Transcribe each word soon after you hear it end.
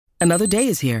Another day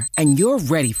is here, and you're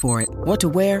ready for it. What to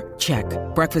wear? Check.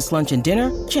 Breakfast, lunch, and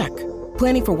dinner? Check.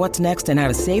 Planning for what's next and how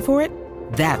to save for it?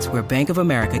 That's where Bank of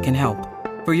America can help.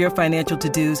 For your financial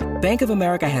to-dos, Bank of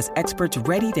America has experts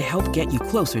ready to help get you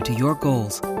closer to your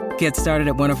goals. Get started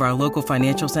at one of our local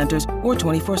financial centers or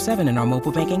 24/7 in our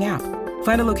mobile banking app.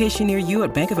 Find a location near you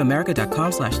at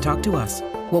bankofamerica.com/talktous.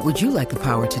 What would you like the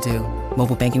power to do?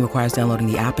 Mobile banking requires downloading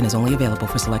the app and is only available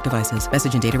for select devices.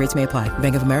 Message and data rates may apply.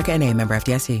 Bank of America N.A., member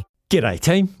FDIC. G'day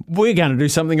team. We're going to do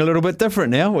something a little bit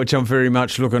different now, which I'm very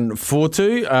much looking forward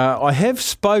to. I have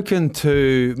spoken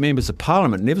to members of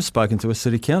Parliament, never spoken to a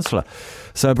City Councillor.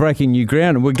 So breaking new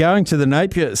ground. And we're going to the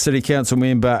Napier City Council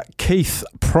member, Keith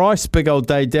Price. Big old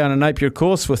day down in Napier, of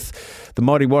course, with the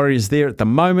Mighty Warriors there at the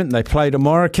moment. They play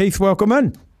tomorrow. Keith, welcome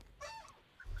in.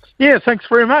 Yeah, thanks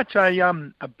very much. A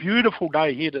beautiful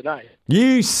day here today.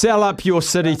 You sell up your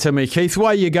city to me, Keith.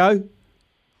 Away you go.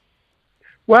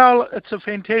 Well, it's a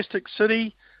fantastic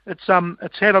city. It's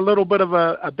had a little bit of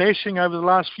a bashing over the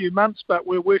last few months, but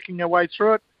we're working our way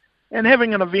through it. And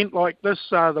having an event like this,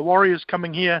 the Warriors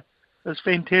coming here, is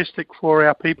fantastic for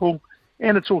our people.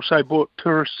 And it's also brought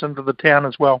tourists into the town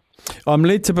as well. I'm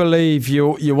led to believe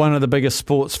you're one of the biggest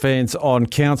sports fans on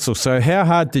council. So how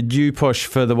hard did you push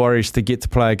for the Warriors to get to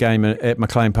play a game at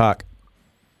McLean Park?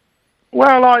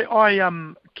 Well,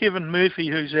 Kevin Murphy,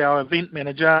 who's our event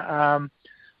manager,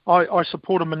 I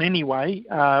support him in any way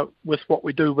with what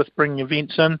we do with bringing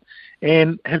events in,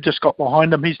 and have just got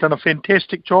behind him. He's done a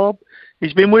fantastic job.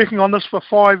 He's been working on this for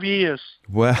 5 years.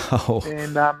 Wow!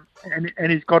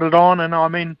 And he's got it on. And I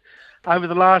mean, over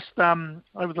the last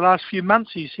few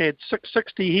months, he's had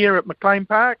 660 here at McLean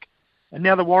Park, and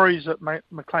now the Warriors at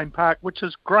McLean Park, which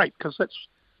is great because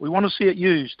we want to see it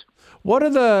used. What are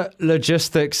the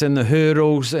logistics and the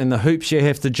hurdles and the hoops you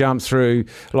have to jump through?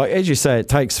 Like, as you say, it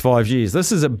takes 5 years.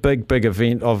 This is a big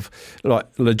event of,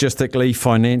 like, logistically,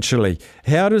 financially.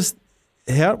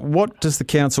 What does the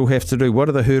council have to do? What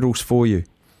are the hurdles for you?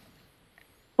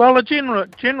 Well,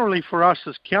 generally for us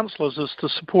as councillors is to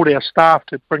support our staff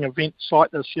to bring events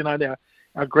like this. You know,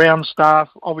 our ground staff,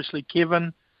 obviously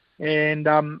Kevin, and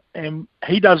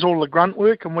he does all the grunt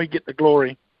work and we get the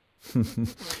glory.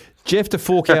 Do you have to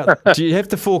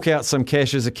fork out some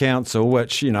cash as a council,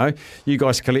 which, you know, you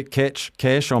guys collect cash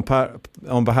on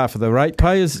behalf of the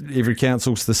ratepayers? Every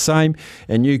council's the same,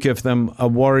 and you give them a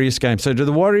Warriors game. So do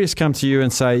the Warriors come to you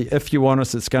and say, if you want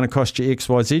us, it's going to cost you X,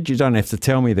 Y, Z? You don't have to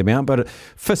tell me the amount, but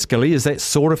fiscally, is that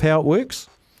sort of how it works?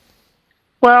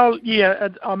 Well, yeah.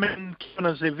 I mean,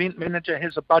 Kevin as the event manager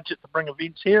has a budget to bring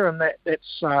events here, and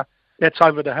that's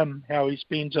over to him how he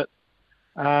spends it.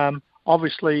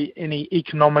 Obviously, any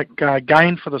economic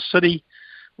gain for the city,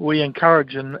 we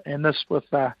encourage, and this with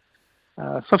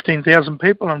 15,000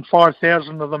 people and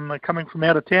 5,000 of them are coming from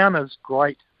out of town is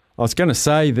great. I was going to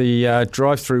say the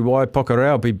drive-through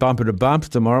Waipakarau will be bumper to bumper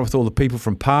tomorrow with all the people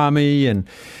from Palmy and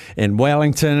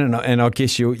Wellington, and I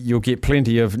guess you'll get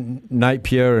plenty of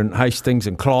Napier and Hastings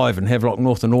and Clive and Havelock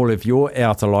North and all of your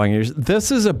outer lying areas.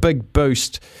 This is a big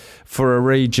boost for a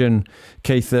region,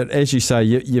 Keith, that, as you say,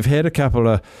 you've had a couple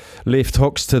of left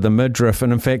hooks to the midriff.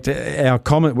 And in fact, we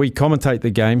commentate the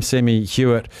game. Sammy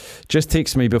Hewitt just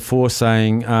texted me before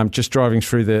saying, just driving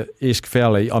through the Esk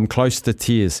Valley, I'm close to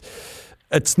tears.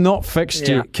 It's not fixed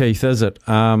yet, Keith, is it?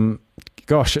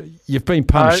 Gosh, you've been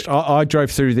punished. I drove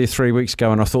through there 3 weeks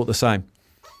ago and I thought the same.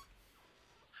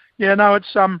 Yeah, no,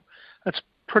 it's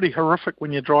pretty horrific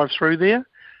when you drive through there.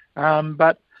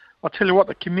 But I'll tell you what,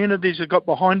 the communities have got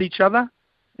behind each other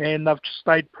and they've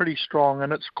stayed pretty strong.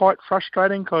 And it's quite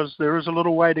frustrating because there is a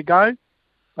little way to go,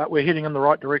 but we're heading in the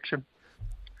right direction.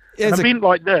 An event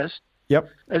like this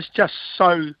is just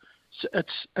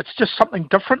it's just something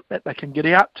different that they can get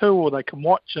out to or they can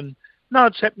watch and know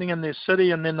it's happening in their city,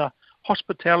 and then the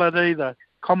hospitality, the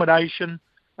accommodation,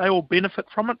 they all benefit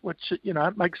from it, which, you know,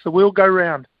 it makes the wheel go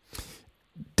round.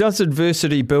 Does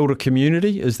adversity build a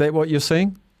community? Is that what you're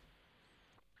seeing?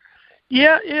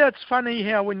 Yeah, it's funny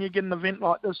how when you get an event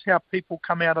like this, how people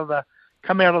come out of the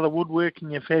woodwork,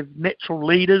 and you've had natural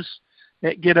leaders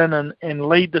that get in and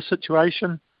lead the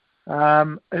situation.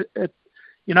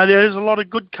 You know, there's a lot of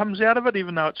good comes out of it,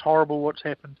 even though it's horrible what's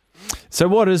happened. So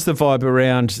what is the vibe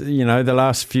around, you know, the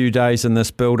last few days in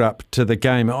this build-up to the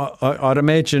game? I'd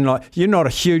imagine, like, you're not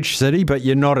a huge city, but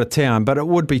you're not a town, but it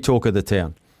would be talk of the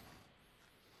town.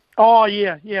 Oh,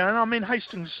 yeah. And I mean,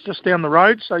 Hastings is just down the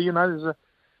road, so, you know,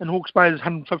 in Hawke's Bay there's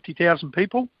 150,000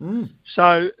 people.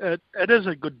 So it is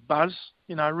a good buzz,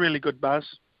 you know, really good buzz.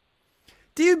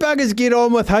 Do you buggers get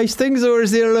on with Hastings, or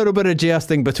is there a little bit of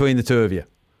jousting between the two of you?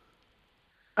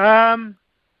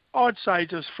 I'd say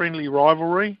just friendly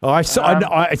rivalry. I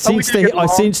sense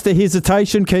the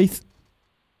hesitation, Keith.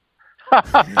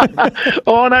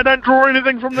 Oh no! Don't draw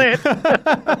anything from that.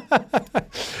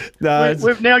 No,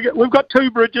 we've got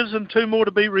 2 bridges and 2 more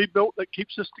to be rebuilt. That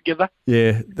keeps us together.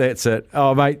 Yeah, that's it.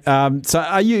 Oh, mate. So,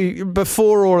 are you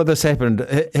before all of this happened?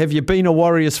 Have you been a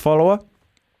Warriors follower?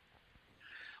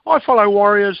 I follow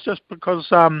Warriors just because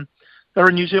they're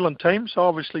a New Zealand team, so I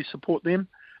obviously support them.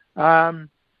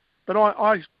 But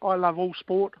I love all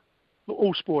sport.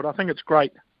 All sport. I think it's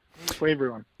great for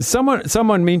everyone.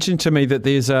 Someone mentioned to me that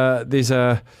there's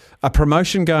a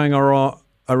promotion going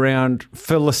around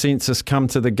fill the census, come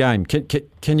to the game.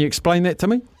 Can you explain that to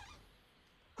me?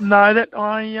 No,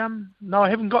 I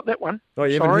haven't got that one. Oh,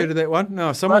 you haven't heard of that one?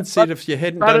 No, someone said if you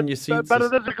hadn't done your census. But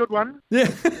it is a good one.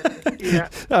 Yeah.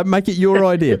 Yeah. Make it your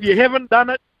idea. If you haven't done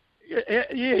it,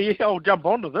 yeah, I'll jump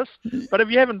onto this. But if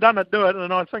you haven't done it, do it.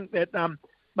 And I think that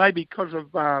maybe because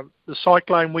of the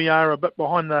cyclone, we are a bit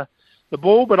behind the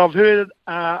ball. But I've heard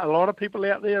a lot of people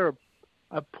out there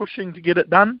are pushing to get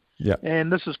it done. Yeah.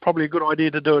 And this is probably a good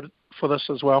idea to do it for this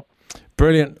as well.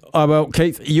 Brilliant. Oh, well,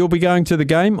 Keith, you'll be going to the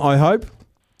game, I hope.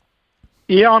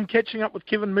 Yeah, I'm catching up with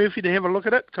Kevin Murphy to have a look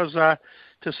at it because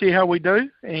to see how we do,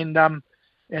 and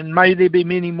may there be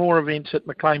many more events at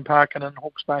McLean Park and in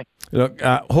Hawke's Bay. Look,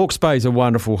 Hawke's Bay is a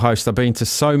wonderful host. I've been to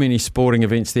so many sporting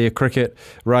events there, cricket,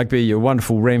 rugby, your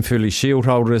wonderful Ramfurly Shield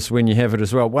holders when you have it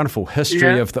as well. Wonderful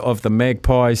history of the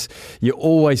Magpies. You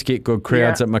always get good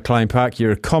crowds at McLean Park.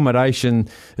 Your accommodation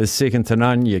is second to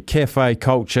none. Your cafe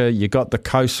culture, you got the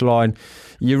coastline.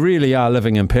 You really are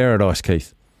living in paradise,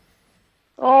 Keith.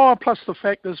 Oh, plus the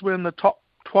fact is we're in the top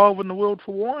 12 in the world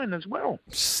for wine as well.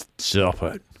 Stop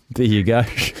it. There you go.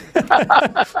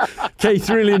 Keith,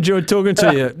 really enjoyed talking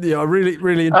to you. Yeah, I really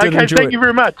did enjoy it. Thank you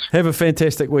very much. Have a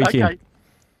fantastic weekend. Okay.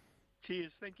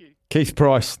 Cheers, thank you. Keith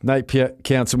Price, Napier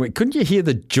Council. Couldn't you hear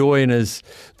the joy in his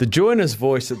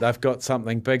voice that they've got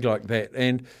something big like that?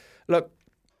 And look,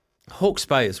 Hawke's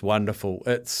Bay is wonderful.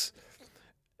 It's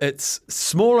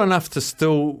small enough to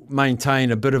still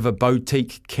maintain a bit of a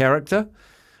boutique character,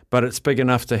 but it's big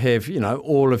enough to have,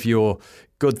 all of your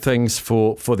good things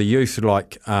for the youth,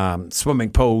 like swimming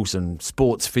pools and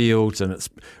sports fields, and it's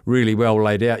really well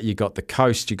laid out. You got the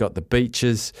coast, you got the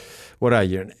beaches. What are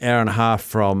you, an hour and a half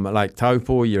from Lake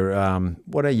Taupo? You're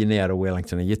what are you now to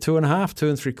Wellington? Are you 2.5,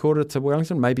 2.75 to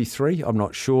Wellington? Maybe 3, I'm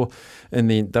not sure.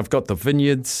 And then they've got the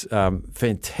vineyards,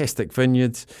 fantastic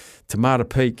vineyards, Tomato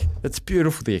Peak. It's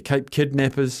beautiful there. Cape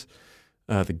Kidnappers,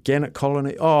 the Gannet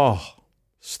Colony. Oh,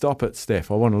 stop it, Steph.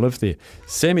 I want to live there.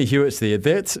 Sammy Hewitt's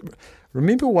there.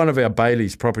 Remember one of our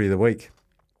Bailey's Property of the Week?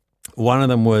 One of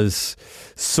them was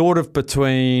sort of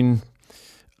between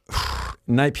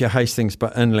Napier, Hastings,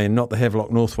 but inland, not the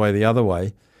Havelock North way, the other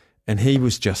way. And he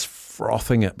was just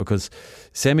frothing it because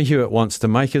Sammy Hewitt wants to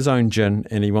make his own gin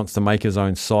and he wants to make his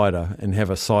own cider and have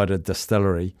a cider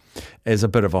distillery as a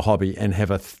bit of a hobby and have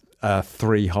a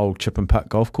 3-hole chip and putt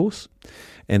golf course.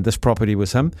 And this property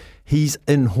was him. He's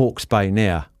in Hawke's Bay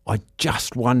now. I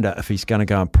just wonder if he's going to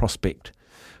go and prospect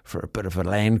for a bit of a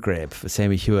land grab for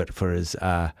Sammy Hewitt for his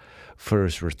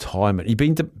retirement. You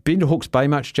been to Hawke's Bay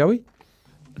much, Joey?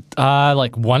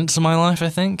 Like once in my life, I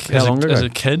think. How long ago? As a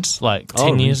kid, like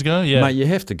 10 years ago. Yeah, mate, you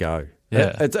have to go.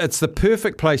 Yeah, it's the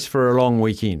perfect place for a long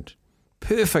weekend.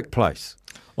 Perfect place.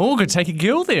 Oh, could take a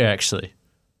girl there actually.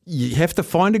 You have to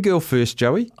find a girl first,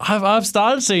 Joey. I've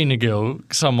started seeing a girl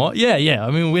somewhat. Yeah.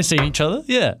 I mean, we're seeing each other.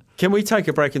 Yeah. Can we take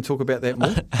a break and talk about that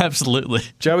more? Absolutely.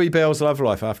 Joey Bell's love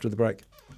life after the break.